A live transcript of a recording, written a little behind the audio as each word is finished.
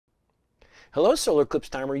Hello, Solar Eclipse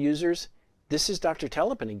Timer users. This is Dr.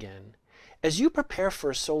 Telepan again. As you prepare for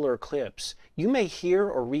a solar eclipse, you may hear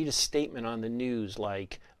or read a statement on the news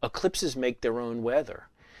like, eclipses make their own weather.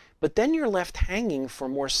 But then you're left hanging for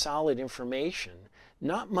more solid information.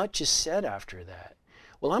 Not much is said after that.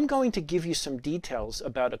 Well, I'm going to give you some details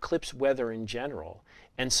about eclipse weather in general,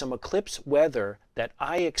 and some eclipse weather that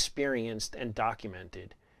I experienced and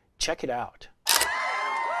documented. Check it out.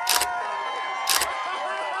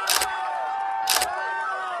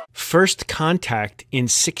 First contact in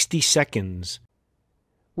 60 seconds.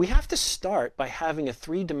 We have to start by having a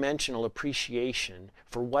three-dimensional appreciation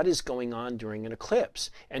for what is going on during an eclipse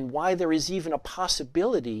and why there is even a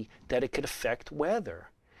possibility that it could affect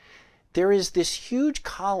weather. There is this huge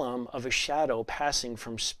column of a shadow passing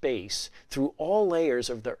from space through all layers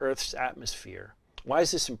of the Earth's atmosphere. Why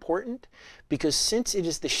is this important? Because since it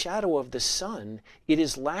is the shadow of the sun, it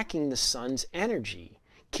is lacking the sun's energy.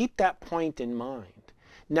 Keep that point in mind.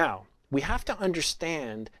 Now, we have to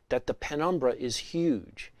understand that the penumbra is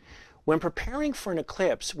huge. When preparing for an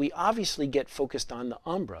eclipse, we obviously get focused on the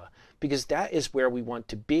umbra because that is where we want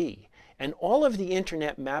to be. And all of the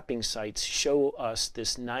internet mapping sites show us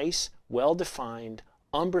this nice, well-defined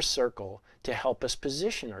umbra circle to help us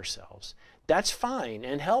position ourselves. That's fine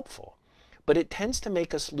and helpful, but it tends to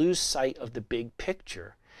make us lose sight of the big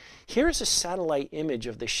picture. Here's a satellite image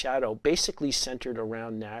of the shadow basically centered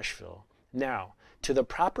around Nashville. Now, to the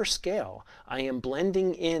proper scale, I am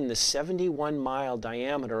blending in the 71-mile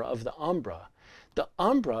diameter of the umbra. The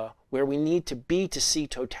umbra, where we need to be to see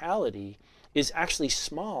totality, is actually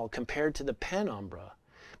small compared to the penumbra.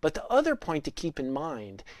 But the other point to keep in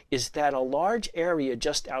mind is that a large area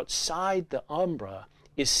just outside the umbra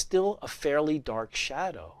is still a fairly dark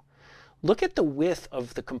shadow. Look at the width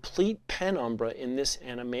of the complete penumbra in this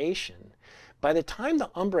animation. By the time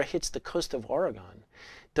the umbra hits the coast of Oregon,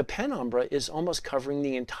 the penumbra is almost covering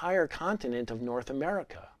the entire continent of North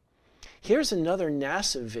America. Here's another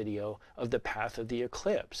NASA video of the path of the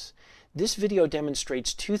eclipse. This video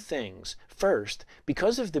demonstrates two things. First,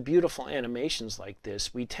 because of the beautiful animations like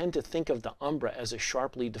this, we tend to think of the umbra as a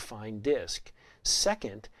sharply defined disk.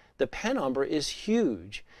 Second, the penumbra is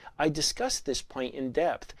huge. I discussed this point in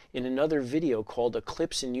depth in another video called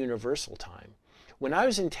Eclipse in Universal Time. When I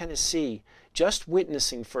was in Tennessee, just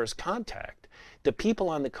witnessing first contact, the people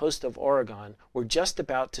on the coast of Oregon were just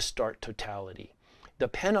about to start totality. The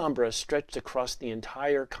penumbra stretched across the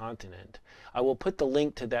entire continent. I will put the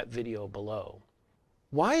link to that video below.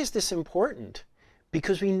 Why is this important?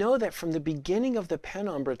 Because we know that from the beginning of the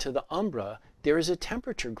penumbra to the umbra, there is a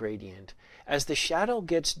temperature gradient. As the shadow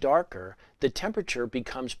gets darker, the temperature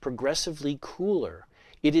becomes progressively cooler.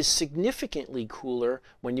 It is significantly cooler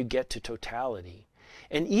when you get to totality.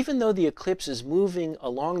 And even though the eclipse is moving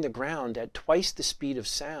along the ground at twice the speed of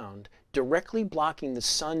sound, directly blocking the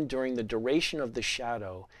sun during the duration of the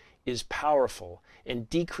shadow is powerful and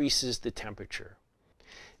decreases the temperature.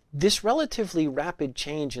 This relatively rapid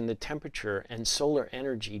change in the temperature and solar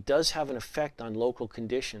energy does have an effect on local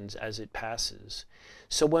conditions as it passes.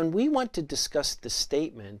 So when we want to discuss the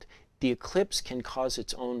statement, the eclipse can cause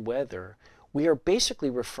its own weather, we are basically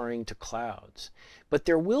referring to clouds. But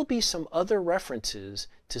there will be some other references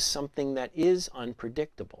to something that is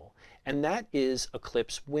unpredictable, and that is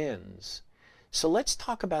eclipse winds. So let's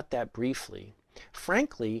talk about that briefly.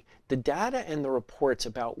 Frankly, the data and the reports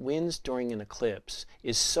about winds during an eclipse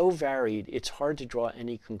is so varied it's hard to draw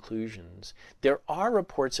any conclusions. There are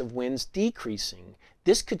reports of winds decreasing.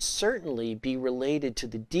 This could certainly be related to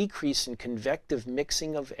the decrease in convective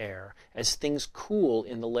mixing of air as things cool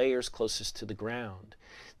in the layers closest to the ground.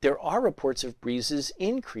 There are reports of breezes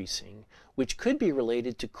increasing, which could be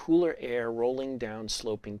related to cooler air rolling down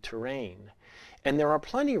sloping terrain. And there are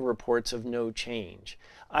plenty of reports of no change.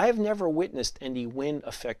 I have never witnessed any wind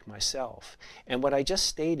effect myself, and what I just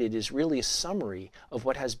stated is really a summary of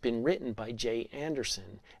what has been written by Jay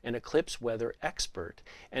Anderson, an eclipse weather expert.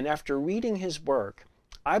 And after reading his work,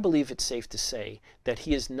 I believe it's safe to say that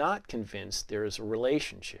he is not convinced there is a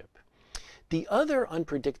relationship. The other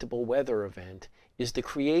unpredictable weather event is the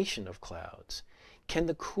creation of clouds. Can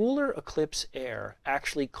the cooler eclipse air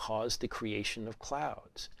actually cause the creation of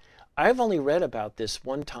clouds? I've only read about this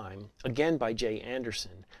one time, again by Jay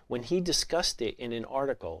Anderson, when he discussed it in an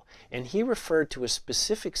article, and he referred to a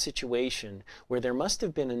specific situation where there must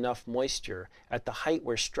have been enough moisture at the height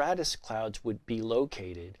where stratus clouds would be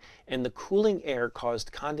located, and the cooling air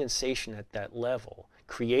caused condensation at that level,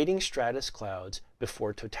 creating stratus clouds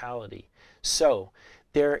before totality. So,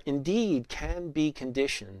 There indeed can be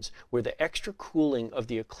conditions where the extra cooling of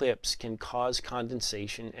the eclipse can cause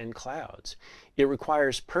condensation and clouds. It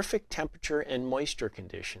requires perfect temperature and moisture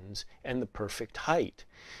conditions and the perfect height.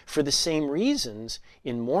 For the same reasons,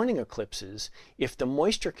 in morning eclipses, if the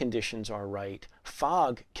moisture conditions are right,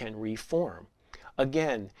 fog can reform.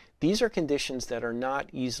 Again, these are conditions that are not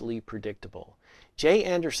easily predictable. Jay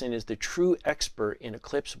Anderson is the true expert in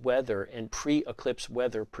eclipse weather and pre-eclipse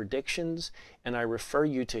weather predictions, and I refer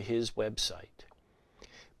you to his website.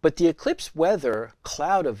 But the eclipse weather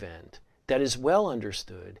cloud event that is well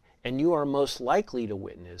understood and you are most likely to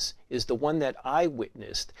witness is the one that I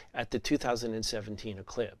witnessed at the 2017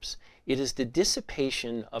 eclipse. It is the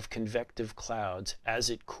dissipation of convective clouds as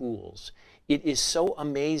it cools. It is so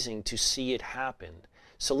amazing to see it happen.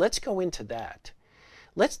 So let's go into that.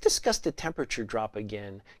 Let's discuss the temperature drop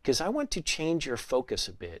again, because I want to change your focus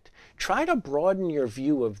a bit. Try to broaden your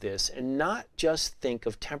view of this and not just think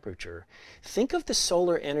of temperature. Think of the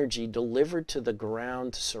solar energy delivered to the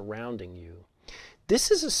ground surrounding you. This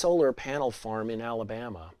is a solar panel farm in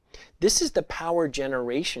Alabama. This is the power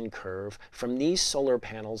generation curve from these solar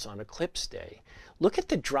panels on eclipse day. Look at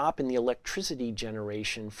the drop in the electricity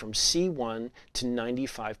generation from C1 to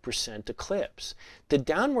 95% eclipse. The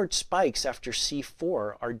downward spikes after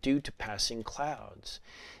C4 are due to passing clouds.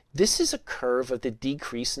 This is a curve of the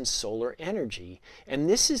decrease in solar energy, and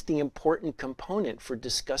this is the important component for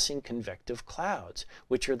discussing convective clouds,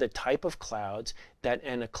 which are the type of clouds that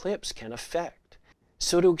an eclipse can affect.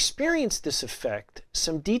 So to experience this effect,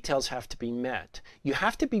 some details have to be met. You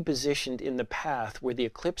have to be positioned in the path where the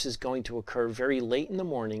eclipse is going to occur very late in the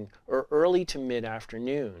morning or early to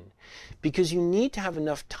mid-afternoon, because you need to have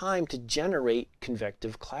enough time to generate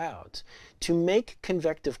convective clouds. To make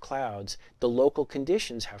convective clouds, the local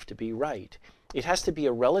conditions have to be right. It has to be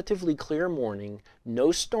a relatively clear morning,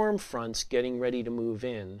 no storm fronts getting ready to move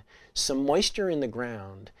in, some moisture in the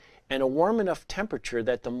ground, and a warm enough temperature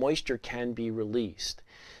that the moisture can be released.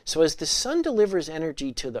 So as the sun delivers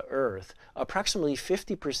energy to the Earth, approximately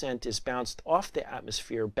 50% is bounced off the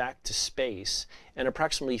atmosphere back to space, and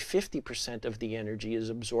approximately 50% of the energy is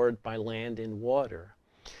absorbed by land and water.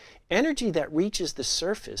 Energy that reaches the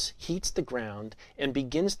surface heats the ground and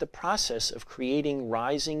begins the process of creating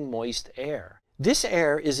rising moist air. This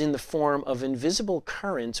air is in the form of invisible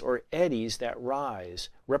currents or eddies that rise,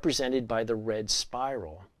 represented by the red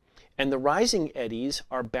spiral. And the rising eddies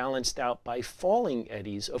are balanced out by falling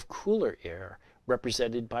eddies of cooler air,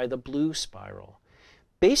 represented by the blue spiral.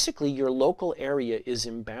 Basically, your local area is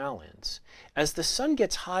in balance. As the sun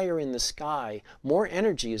gets higher in the sky, more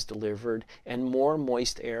energy is delivered and more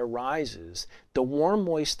moist air rises. The warm,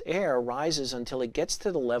 moist air rises until it gets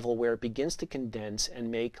to the level where it begins to condense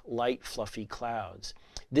and make light, fluffy clouds.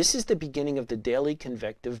 This is the beginning of the daily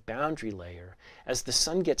convective boundary layer. As the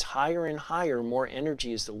sun gets higher and higher, more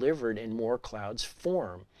energy is delivered and more clouds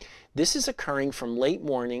form. This is occurring from late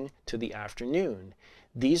morning to the afternoon.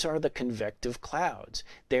 These are the convective clouds.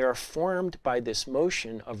 They are formed by this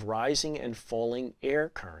motion of rising and falling air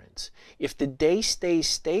currents. If the day stays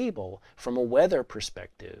stable from a weather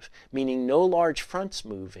perspective, meaning no large fronts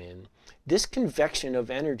move in, this convection of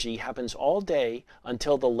energy happens all day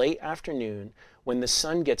until the late afternoon when the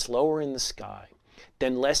sun gets lower in the sky.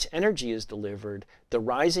 Then less energy is delivered, the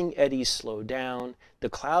rising eddies slow down, the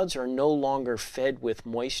clouds are no longer fed with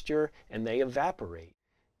moisture, and they evaporate.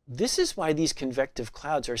 This is why these convective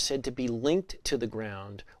clouds are said to be linked to the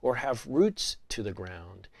ground or have roots to the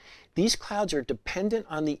ground. These clouds are dependent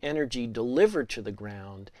on the energy delivered to the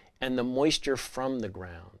ground and the moisture from the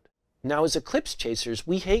ground. Now, as eclipse chasers,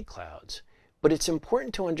 we hate clouds, but it's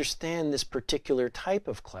important to understand this particular type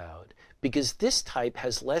of cloud because this type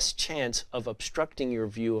has less chance of obstructing your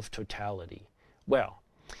view of totality. Well,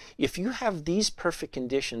 if you have these perfect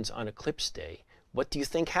conditions on eclipse day, what do you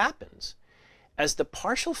think happens? As the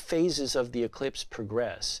partial phases of the eclipse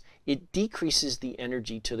progress, it decreases the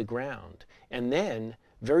energy to the ground, and then,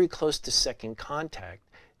 very close to second contact,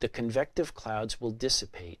 the convective clouds will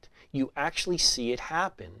dissipate. You actually see it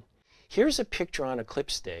happen. Here's a picture on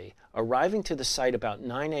eclipse day, arriving to the site about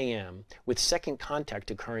 9 a.m. with second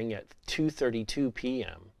contact occurring at 2:32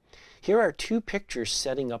 p.m. Here are two pictures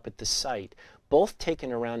setting up at the site, both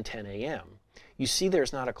taken around 10 a.m. You see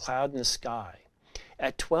there's not a cloud in the sky.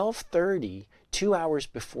 At 12:30, 2 hours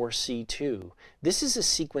before C2, this is a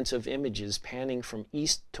sequence of images panning from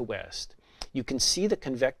east to west. You can see the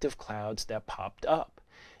convective clouds that popped up.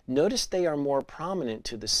 Notice they are more prominent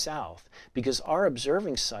to the south because our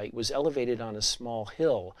observing site was elevated on a small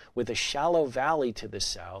hill with a shallow valley to the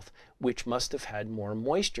south, which must have had more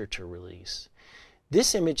moisture to release.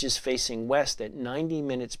 This image is facing west at 90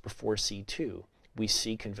 minutes before C2. we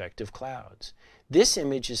see convective clouds. This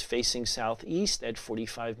image is facing southeast at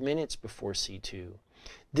 45 minutes before C2.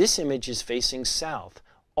 This image is facing south,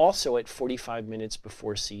 also at 45 minutes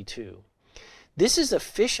before C2. This is a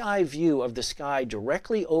fisheye view of the sky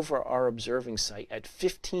directly over our observing site at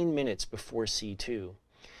 15 minutes before C2.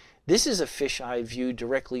 This is a fisheye view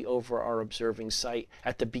directly over our observing site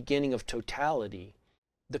at the beginning of totality.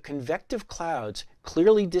 The convective clouds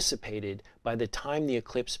clearly dissipated by the time the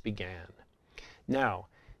eclipse began. Now,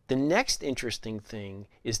 the next interesting thing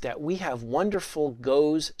is that we have wonderful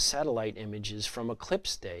GOES satellite images from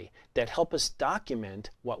Eclipse Day that help us document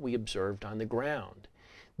what we observed on the ground.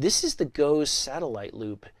 This is the GOES satellite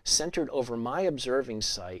loop centered over my observing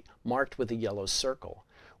site marked with a yellow circle.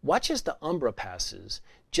 Watch as the umbra passes.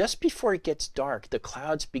 Just before it gets dark, the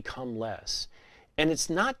clouds become less. And it's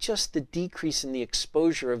not just the decrease in the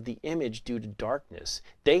exposure of the image due to darkness.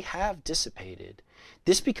 They have dissipated.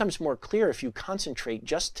 This becomes more clear if you concentrate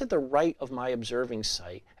just to the right of my observing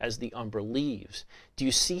site as the umbra leaves. Do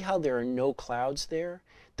you see how there are no clouds there?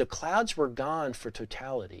 The clouds were gone for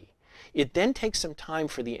totality. It then takes some time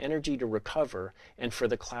for the energy to recover and for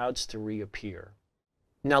the clouds to reappear.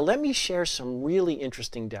 Now let me share some really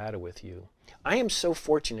interesting data with you. I am so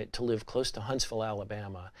fortunate to live close to Huntsville,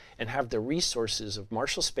 Alabama, and have the resources of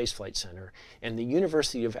Marshall Space Flight Center and the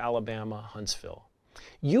University of Alabama, Huntsville.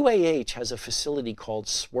 UAH has a facility called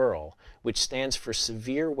Swirl, which stands for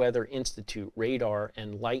Severe Weather Institute Radar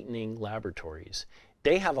and Lightning Laboratories.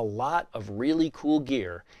 They have a lot of really cool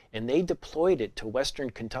gear, and they deployed it to Western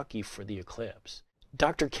Kentucky for the eclipse.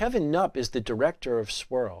 Dr. Kevin Knupp is the director of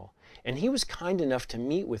Swirl, and he was kind enough to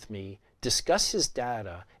meet with me, discuss his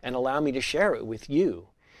data, and allow me to share it with you.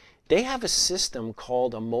 They have a system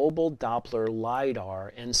called a mobile Doppler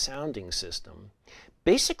LiDAR and sounding system.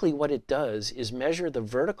 Basically what it does is measure the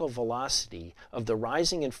vertical velocity of the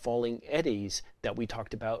rising and falling eddies that we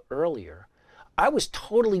talked about earlier. I was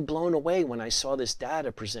totally blown away when I saw this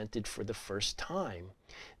data presented for the first time.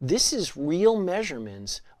 This is real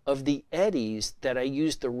measurements of the eddies that I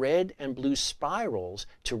used the red and blue spirals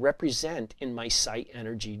to represent in my site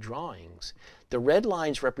energy drawings. The red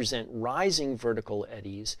lines represent rising vertical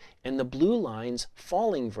eddies and the blue lines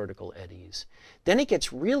falling vertical eddies. Then it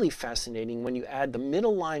gets really fascinating when you add the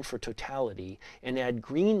middle line for totality and add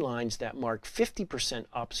green lines that mark 50%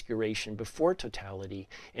 obscuration before totality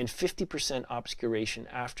and 50% obscuration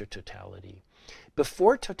after totality.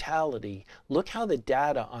 Before totality, look how the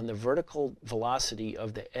data on the vertical velocity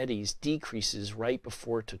of the eddies decreases right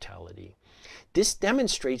before totality. This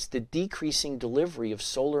demonstrates the decreasing delivery of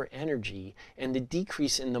solar energy and the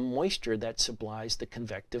decrease in the moisture that supplies the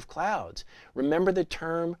convective clouds. Remember the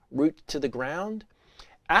term root to the ground?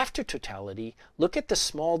 After totality, look at the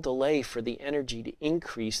small delay for the energy to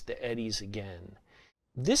increase the eddies again.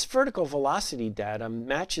 This vertical velocity data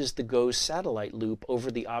matches the GOES satellite loop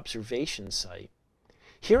over the observation site.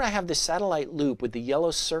 Here I have the satellite loop with the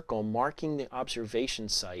yellow circle marking the observation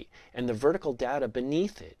site and the vertical data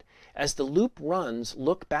beneath it. As the loop runs,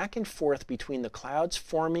 look back and forth between the clouds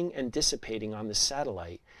forming and dissipating on the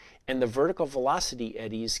satellite and the vertical velocity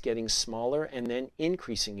eddies getting smaller and then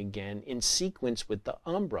increasing again in sequence with the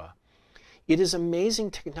umbra. It is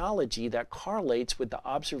amazing technology that correlates with the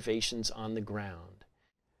observations on the ground.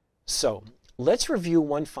 So, let's review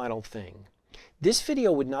one final thing. This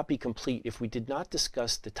video would not be complete if we did not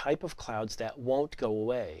discuss the type of clouds that won't go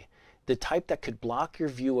away, the type that could block your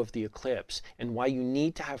view of the eclipse, and why you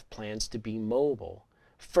need to have plans to be mobile.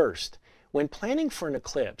 First, when planning for an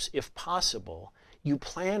eclipse, if possible, you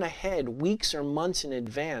plan ahead weeks or months in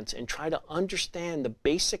advance and try to understand the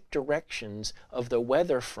basic directions of the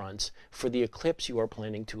weather fronts for the eclipse you are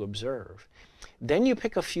planning to observe. Then you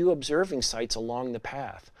pick a few observing sites along the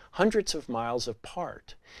path, hundreds of miles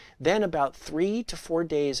apart. Then about 3 to 4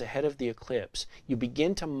 days ahead of the eclipse, you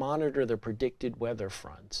begin to monitor the predicted weather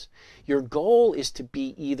fronts. Your goal is to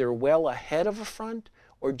be either well ahead of a front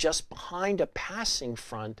or just behind a passing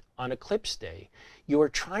front on eclipse day. You are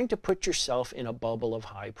trying to put yourself in a bubble of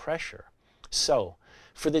high pressure. So,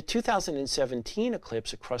 for the 2017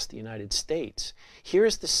 eclipse across the United States, here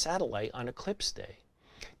is the satellite on eclipse day.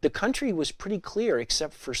 The country was pretty clear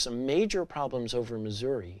except for some major problems over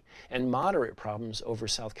Missouri and moderate problems over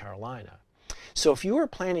South Carolina. So if you were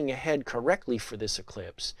planning ahead correctly for this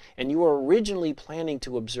eclipse, and you were originally planning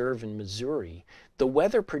to observe in Missouri, the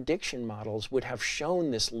weather prediction models would have shown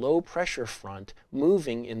this low pressure front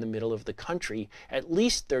moving in the middle of the country at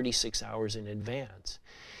least 36 hours in advance.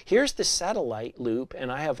 Here's the satellite loop,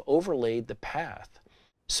 and I have overlaid the path.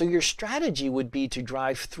 So your strategy would be to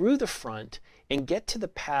drive through the front and get to the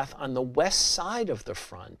path on the west side of the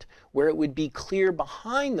front where it would be clear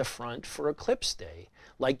behind the front for eclipse day,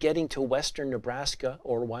 like getting to western Nebraska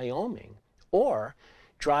or Wyoming. Or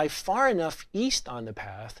drive far enough east on the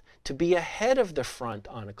path to be ahead of the front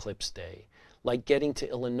on eclipse day, like getting to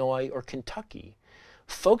Illinois or Kentucky.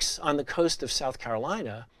 Folks on the coast of South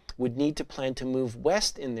Carolina would need to plan to move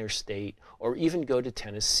west in their state or even go to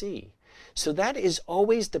Tennessee. So that is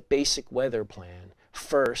always the basic weather plan.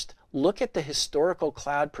 First, look at the historical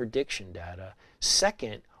cloud prediction data.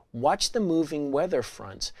 Second, watch the moving weather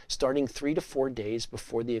fronts starting 3 to 4 days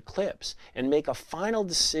before the eclipse and make a final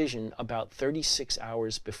decision about 36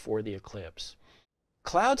 hours before the eclipse.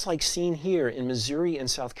 Clouds like seen here in Missouri and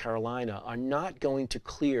South Carolina are not going to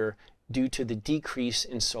clear due to the decrease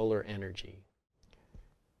in solar energy.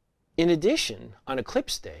 In addition, on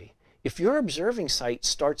eclipse day, if your observing site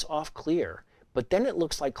starts off clear, but then it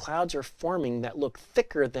looks like clouds are forming that look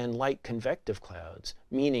thicker than light convective clouds,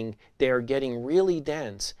 meaning they are getting really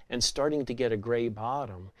dense and starting to get a gray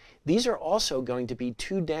bottom, these are also going to be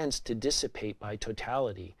too dense to dissipate by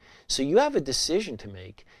totality. So you have a decision to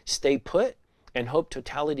make: stay put and hope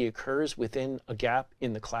totality occurs within a gap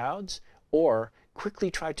in the clouds, or quickly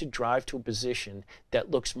try to drive to a position that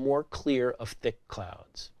looks more clear of thick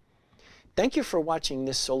clouds. Thank you for watching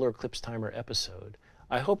this Solar Eclipse Timer episode.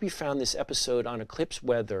 I hope you found this episode on eclipse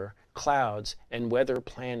weather, clouds, and weather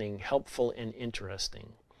planning helpful and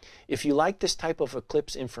interesting. If you like this type of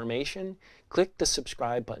eclipse information, click the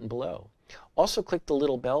subscribe button below. Also click the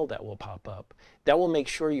little bell that will pop up. That will make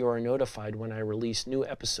sure you are notified when I release new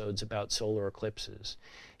episodes about solar eclipses.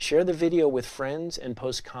 Share the video with friends and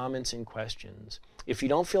post comments and questions. If you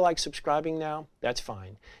don't feel like subscribing now, that's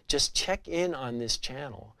fine. Just check in on this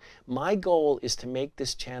channel. My goal is to make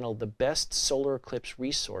this channel the best solar eclipse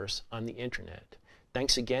resource on the internet.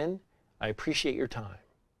 Thanks again. I appreciate your time.